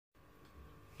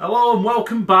Hello and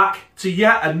welcome back to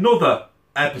yet another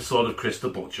episode of Chris the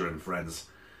Butcher and Friends.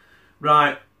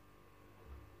 Right,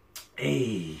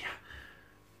 bit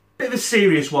of a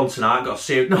serious one tonight. Got a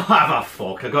serious. No,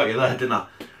 fuck, I got you there, didn't I?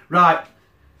 Right,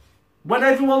 when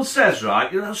everyone says, right,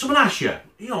 someone asks you,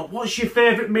 what's your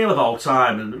favourite meal of all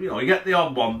time, and you get the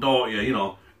odd one, don't you?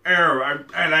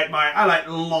 I like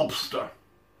lobster.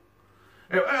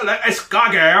 I like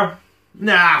escargot.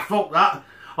 Nah, fuck that.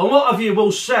 A lot of you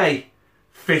will say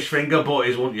fish finger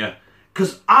butties, won't you?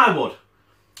 Because I would.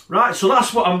 Right, so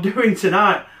that's what I'm doing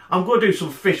tonight. I'm going to do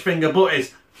some fish finger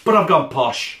butties, but I've gone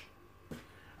posh.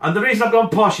 And the reason I've gone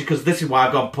posh is because this is why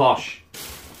I've gone posh.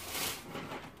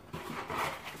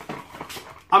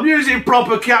 I'm using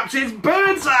proper Captain's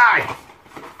Bird's Eye.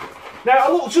 Now,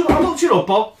 I looked it up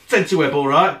on Tinterwibble,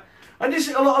 right? And you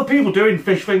see a lot of people doing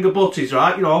fish finger butties,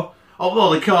 right?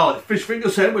 Although they call it fish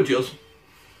finger sandwiches.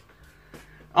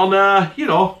 On,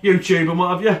 YouTube and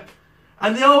what have you.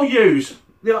 And they all use,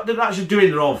 they're actually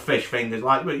doing their own fish fingers,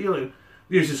 like,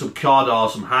 using some cod or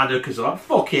some haddock, because they're like,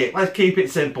 fuck it, let's keep it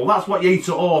simple. That's what you eat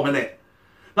at home, innit?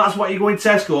 That's what you go in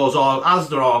Tesco's or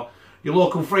Asda or your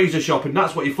local freezer shop, and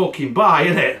that's what you fucking buy,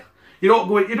 innit? You don't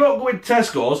go in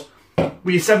Tesco's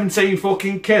with your 17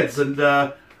 fucking kids and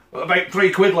about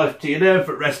 £3 left to your name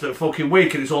for the rest of the fucking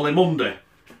week, and it's only Monday,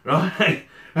 right?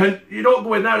 And you don't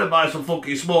go in there and buy some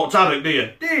fucking smoked haddock, do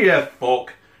you? Do you,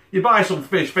 fuck? You buy some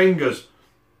fish fingers.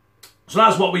 So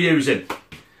that's what we're using.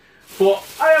 But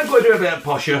I am going to do a bit of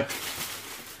posher.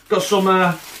 Got some,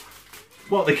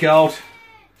 what are they called?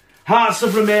 Hearts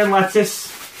of romaine lettuce.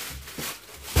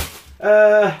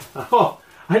 And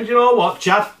you know what,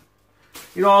 Chad?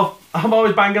 I'm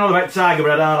always banging on about tiger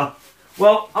bread, aren't I?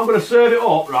 Well, I'm going to serve it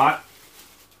up, right,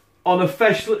 on a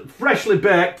freshly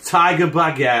baked tiger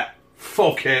baguette.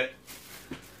 Fuck it.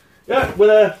 Yeah, with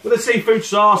a seafood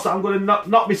sauce that I'm going to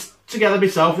knock together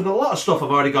myself with a lot of stuff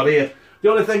I've already got here. The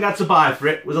only thing I had to buy for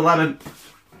it was a lemon.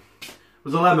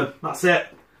 That's it.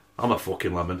 I'm a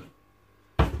fucking lemon.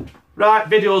 Right,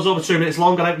 video's over 2 minutes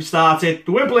long. I haven't started.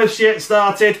 The Wibbly shit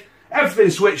started.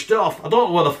 Everything's switched off. I don't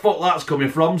know where the fuck that's coming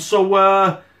from. So,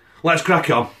 let's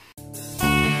crack on.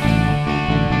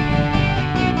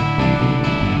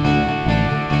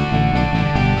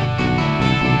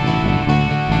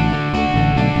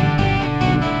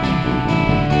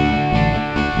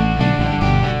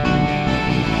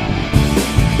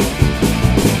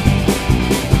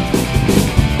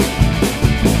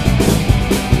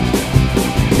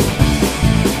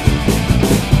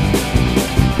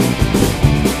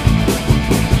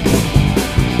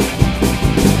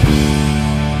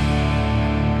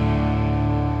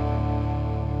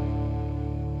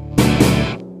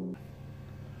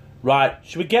 Right,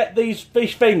 should we get these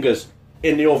fish fingers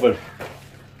in the oven?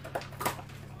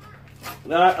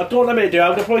 I don't know how many to do. I'm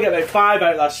going to probably get about 5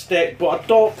 out of that stick, but I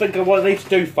don't think I want to need to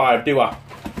do 5, do I?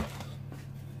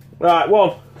 Right,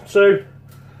 1, 2,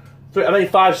 3. I mean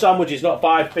 5 sandwiches, not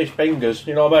 5 fish fingers,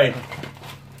 you know what I mean?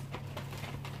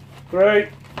 3.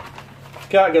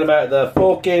 Can't get them out of the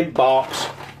fucking box.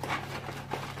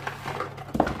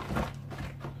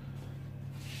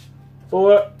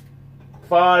 4,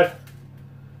 5.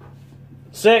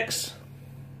 6,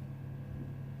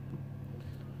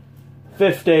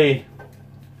 15.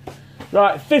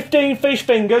 Right, 15 fish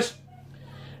fingers.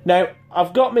 Now,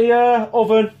 I've got my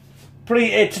oven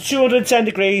preheated to 210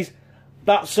 degrees.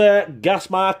 That's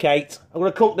gas mark 8. I'm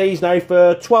going to cook these now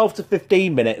for 12 to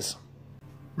 15 minutes.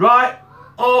 Right,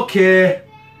 okay.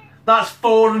 That's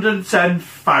 410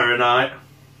 Fahrenheit.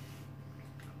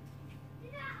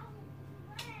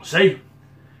 See?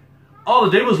 All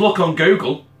I did was look on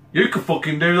Google. You could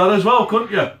fucking do that as well,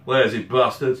 couldn't you? Lazy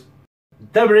bastards.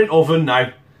 Then we're in oven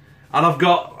now. And I've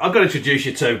got to introduce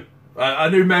you to a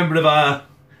new member of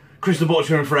Chris the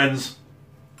Butcher and Friends.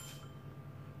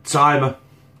 Timer.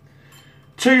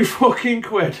 £2 fucking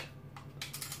quid.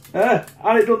 And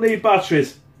it doesn't need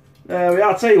batteries.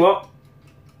 I'll tell you what.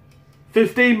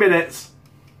 15 minutes.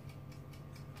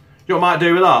 You know what I might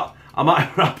do with that? I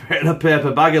might wrap it in a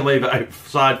paper bag and leave it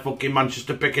outside fucking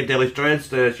Manchester Piccadilly train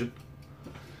station.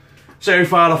 See how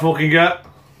far I fucking get.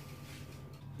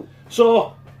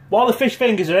 So, while the fish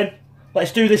fingers are in,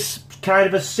 let's do this kind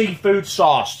of a seafood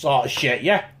sauce sort of shit,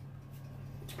 yeah?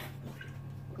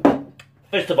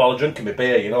 First of all, I'm drinking my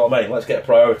beer, you know what I mean? Let's get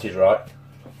priorities right.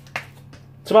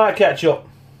 Tomato ketchup.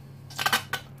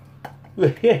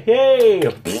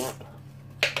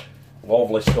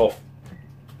 Lovely stuff.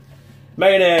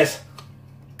 Mayonnaise.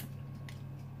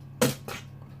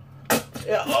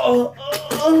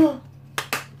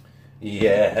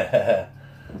 Yeah.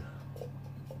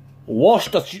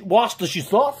 Worcestershire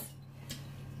sauce.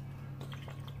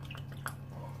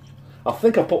 I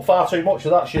think I put far too much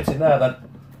of that shit in there then.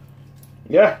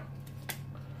 Yeah.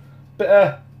 Bit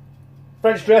of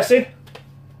French dressing.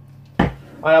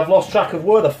 I have lost track of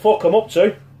where the fuck I'm up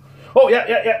to. Oh,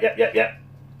 yeah.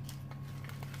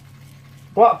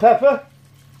 Black pepper.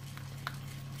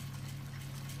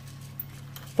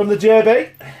 From the JB.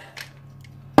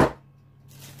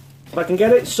 If I can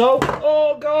get it. Salt.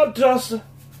 Oh, God. Just a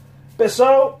bit of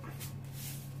salt.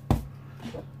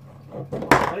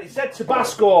 And it said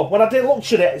Tabasco. When I did look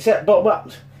at it, it said,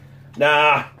 but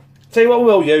nah. Tell you what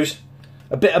we'll use.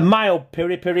 A bit of mild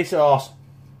piri-piri sauce.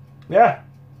 Yeah.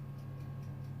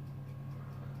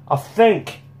 I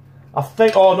think,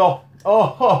 oh no.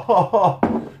 Oh,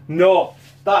 no.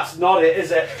 That's not it,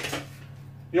 is it?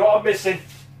 You know what I'm missing?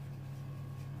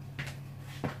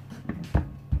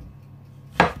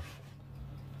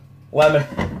 Lemon.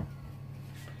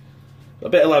 A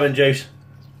bit of lemon juice.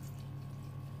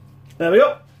 There we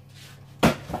go.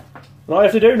 All I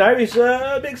have to do now is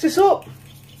mix this up.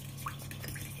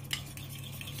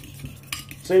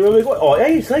 See where we go. Oh,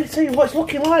 hey, see what it's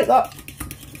looking like that.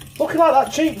 Looking like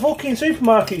that cheap fucking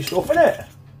supermarket stuff, innit?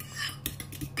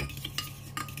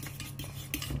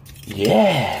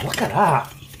 Yeah, look at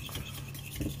that.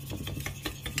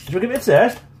 Should we give it a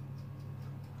taste?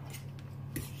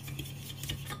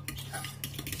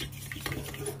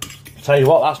 Tell you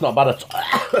what, that's not bad at all.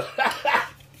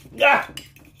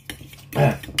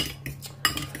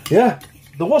 Yeah,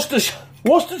 the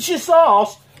Worcestershire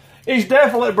sauce is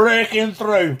definitely breaking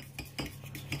through.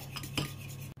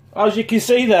 As you can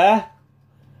see there,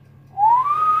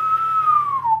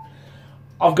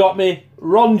 I've got me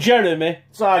Ron Jeremy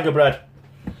tiger bread.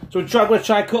 So we're going to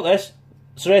try and cut this.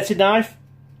 Serrated knife.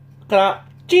 Look at that.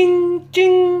 Ching,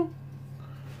 ching.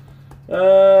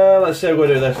 Let's see how we're going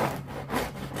to do this.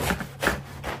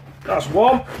 That's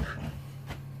one.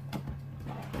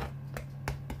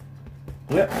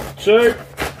 Yep, two.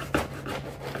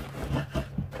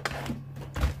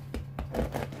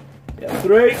 Yep,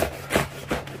 three.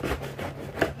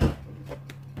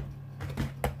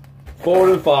 4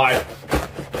 and 5.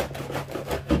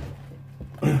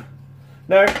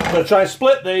 Now, I'm going to try and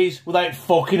split these without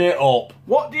fucking it up.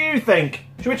 What do you think?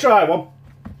 Should we try one?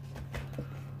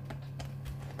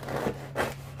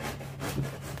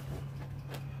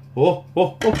 Oh.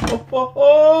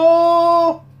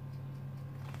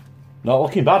 Not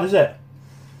looking bad, is it?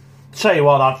 Tell you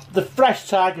what, the fresh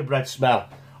tiger bread smell.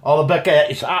 Oh, the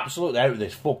baguette is absolutely out of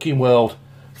this fucking world.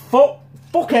 Fuck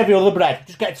every other bread.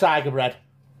 Just get tiger bread.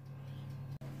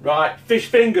 Right, fish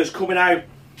fingers coming out.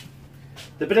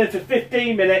 They've been in for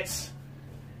 15 minutes.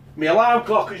 My alarm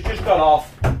clock has just gone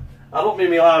off. I don't mean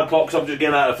my alarm clock because I'm just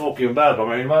getting out of fucking bed.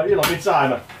 I mean, you know, my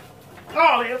timer.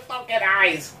 Oh, your fucking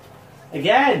eyes.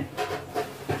 Again.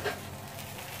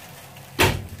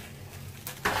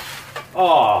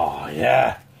 Oh,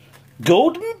 yeah.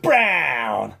 Golden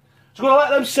brown. So I'm going to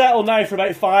let them settle now for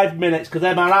about 5 minutes because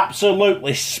them are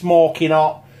absolutely smoking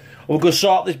hot. We're going to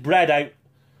sort this bread out.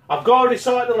 I've already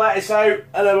sorted the lettuce out,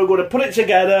 and then we're going to put it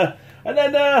together, and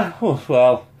then,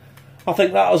 well, I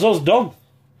think that was us done.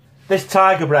 This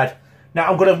tiger bread. Now,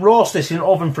 I'm going to roast this in the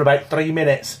oven for about 3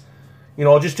 minutes, you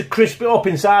know, just to crisp it up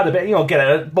inside a bit, you know, get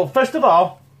it. But first of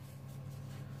all,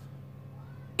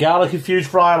 garlic infused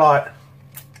fry light.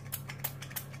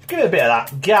 Give it a bit of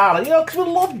that garlic, you know, because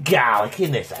we love garlic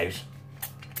in this house.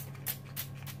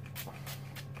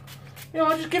 You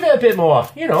know, just give it a bit more,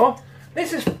 you know.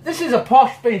 This is a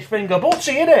posh fish finger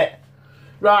butty, isn't it?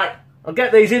 Right, I'll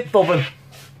get these in the oven.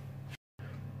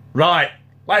 Right,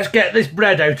 let's get this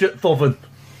bread out at the oven.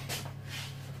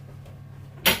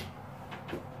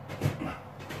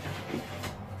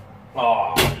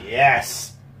 Oh,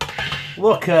 yes.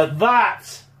 Look at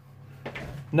that.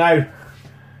 Now,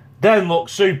 them look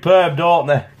superb, don't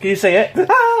they? Can you see it?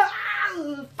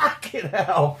 Fucking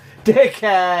hell.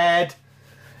 Dickhead.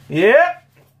 Yep.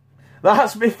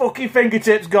 That's me fucking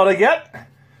fingertips gotta get.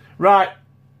 Right.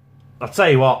 I'll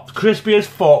tell you what. Crispy as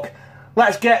fuck.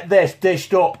 Let's get this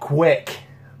dished up quick.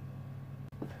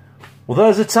 Well,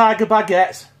 there's the tiger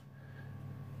baguettes.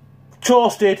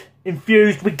 Toasted,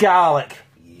 infused with garlic.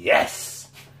 Yes.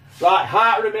 Right,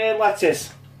 heart remain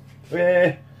lettuce.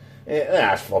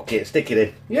 That's fuck it, stick it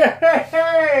in.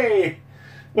 Yeah,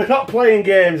 we're not playing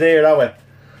games here, are we?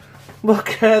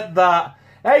 Look at that.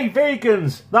 Hey,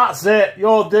 vegans, that's it.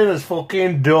 Your dinner's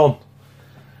fucking done.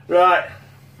 Right.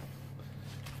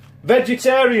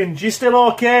 Vegetarians, you still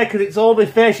okay? Because it's only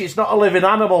fish, it's not a living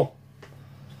animal.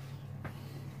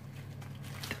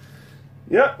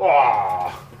 Yep.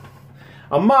 Oh,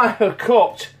 I might have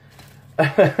cooked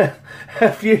a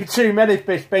few too many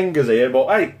fish fingers here, but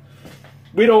hey,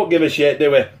 we don't give a shit, do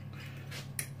we?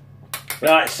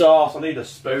 Right, sauce. I need a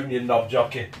spoon, you knob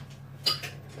jockey.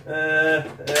 Here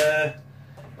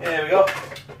we go.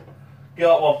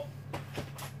 Got one.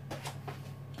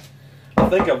 I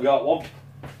think I've got one.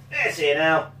 It's here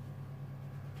now.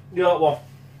 Got one.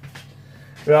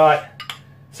 Right.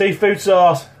 Seafood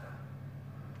sauce.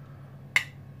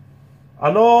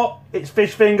 I know it's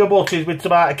fish finger butties with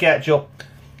tomato ketchup,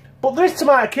 but there's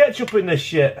tomato ketchup in this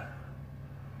shit.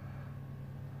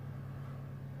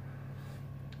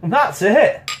 And that's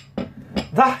it.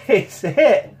 That is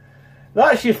it.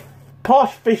 That's your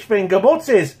posh fish finger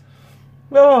butties.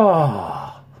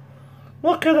 Oh,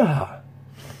 look at that.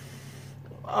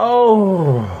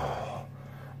 Oh,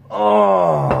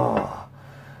 oh.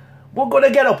 We're going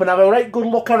to get up and have a right good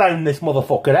look around this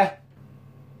motherfucker, eh?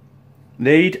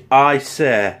 Need I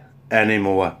say any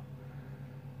more?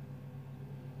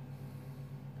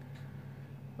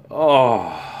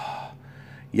 Oh,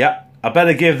 yeah. I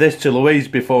better give this to Louise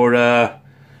before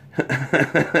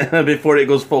before it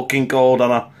goes fucking cold on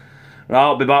her. Right,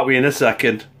 I'll be back with you in a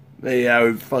second. Me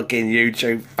own fucking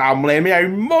YouTube family, me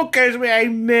own muckers, me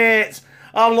own mates.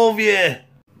 I love you.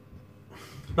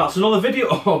 That's another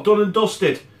video done and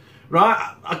dusted.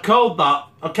 Right, I called that,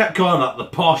 I kept calling that the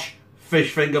posh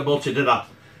fish finger butty, did I?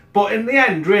 But in the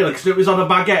end, really, because it was on a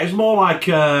baguette, it was more like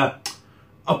a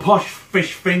posh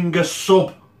fish finger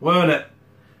sub, weren't it?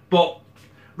 But,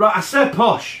 right, I said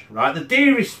posh, right? The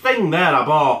dearest thing there I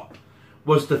bought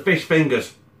was the fish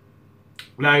fingers.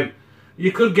 Now,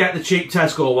 you could get the cheap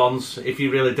Tesco ones if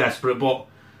you're really desperate, but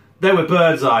they were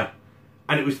bird's eye.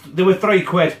 And they were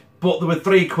 £3, but they were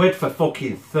 £3 for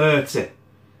fucking 30.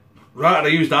 Right, and I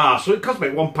used ours, so it cost me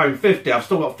 £1.50. I've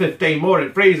still got 15 more in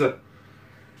the freezer.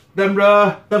 Them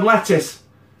lettuce,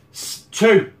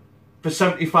 2 for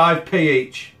 75p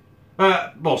each.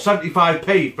 Well,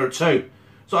 75p for 2.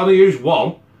 So I only used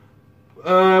 1.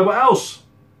 What else?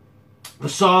 The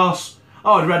sauce.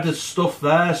 Oh, I'd read the stuff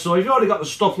there. So if you already got the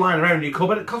stuff lying around in your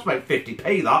cupboard, it costs about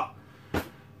 50p that.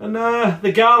 And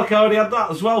the garlic, I already had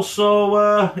that as well.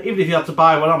 So even if you had to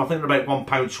buy one, I think they're about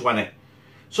 £1.20.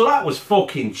 So that was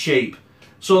fucking cheap.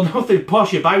 So nothing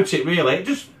posh about it really.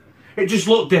 It just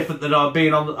looked different than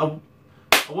being on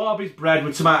a Warby's bread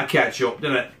with tomato ketchup,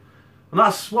 didn't it? And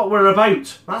that's what we're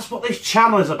about. That's what this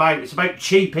channel is about. It's about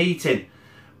cheap eating,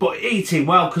 but eating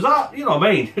well. Because you know what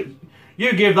I mean.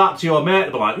 You give that to your mate,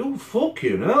 they'll be like, "Oh fuck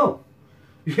you, no,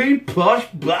 you posh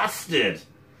bastard."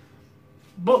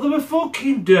 But they were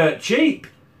fucking dirt cheap.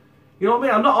 You know what I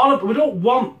mean? I'm not on it. We don't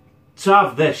want to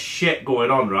have this shit going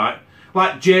on, right?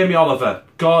 Like Jamie Oliver,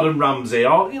 Gordon Ramsay,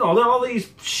 or, you know, all these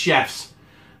chefs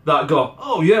that go,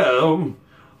 "Oh yeah,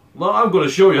 well, I'm going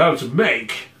to show you how to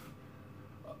make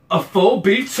a full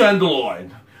beef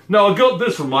tenderloin. Now I got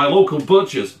this from my local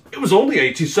butcher's. It was only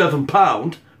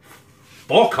 £87.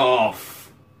 Fuck off."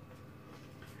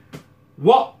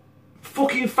 What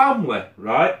fucking family,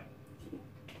 right?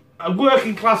 A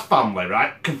working class family,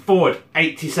 right, can afford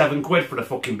 £87 for a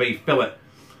fucking beef fillet.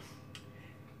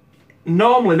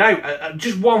 Normally now,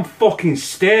 just one fucking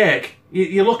steak,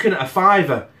 you're looking at a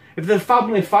 £5. If there's a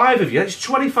family of 5 of you, it's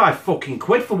 25 fucking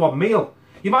quid for one meal.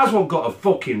 You might as well go to a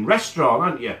fucking restaurant,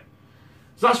 haven't you?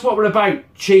 So that's what we're about.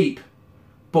 Cheap,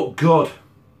 but good.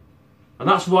 And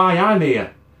that's why I'm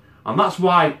here. And that's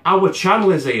why our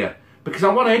channel is here. Because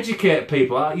I want to educate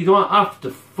people. You don't have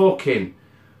to fucking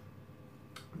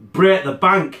break the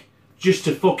bank just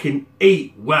to fucking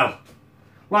eat well.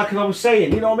 Like I was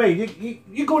saying, you know what I mean?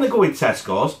 You're going to go in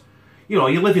Tesco's. You know,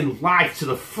 you're living life to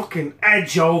the fucking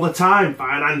edge all the time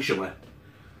financially.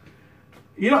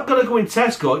 You're not going to go in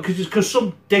Tesco because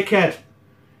some dickhead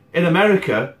in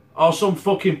America or some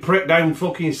fucking prick down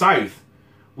fucking south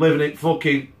living in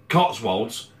fucking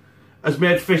Cotswolds has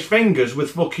made fish fingers with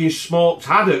fucking smoked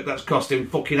haddock that's costing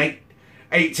fucking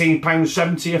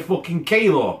 £18.70 a fucking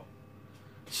kilo.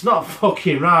 It's not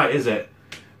fucking right, is it?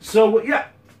 So, yeah.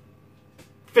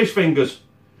 Fish fingers.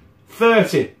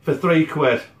 30 for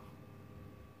 £3.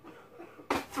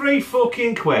 3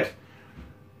 fucking quid.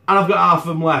 And I've got half of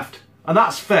them left. And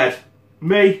that's fed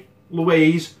me,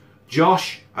 Louise,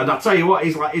 Josh, and I tell you what,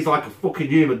 he's like a fucking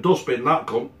human dustbin, that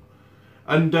cunt.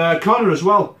 And Connor as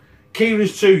well.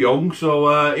 Kieran's too young,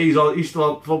 so he's still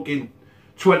on fucking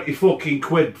 20 fucking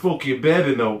quid fucking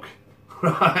baby milk.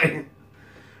 Right?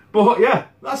 But yeah,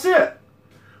 that's it.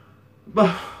 But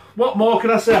what more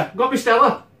can I say? Got me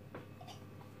Stella.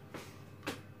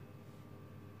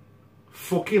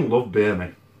 Fucking love beer,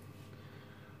 me.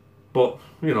 But,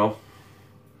 you know,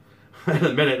 in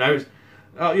a minute now, it's,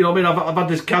 you know what I mean, I've had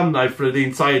this can now for the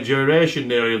entire duration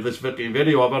nearly of this fucking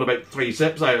video. I've had about 3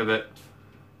 sips out of it.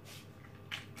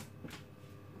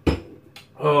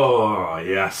 Oh,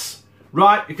 yes.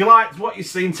 Right, if you liked what you've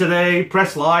seen today,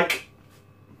 press like,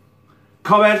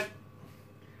 comment,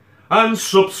 and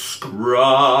subscribe.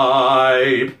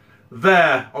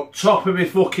 There, on top of my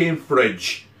fucking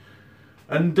fridge.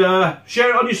 And share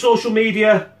it on your social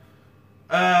media.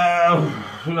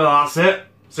 That's it.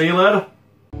 See you later.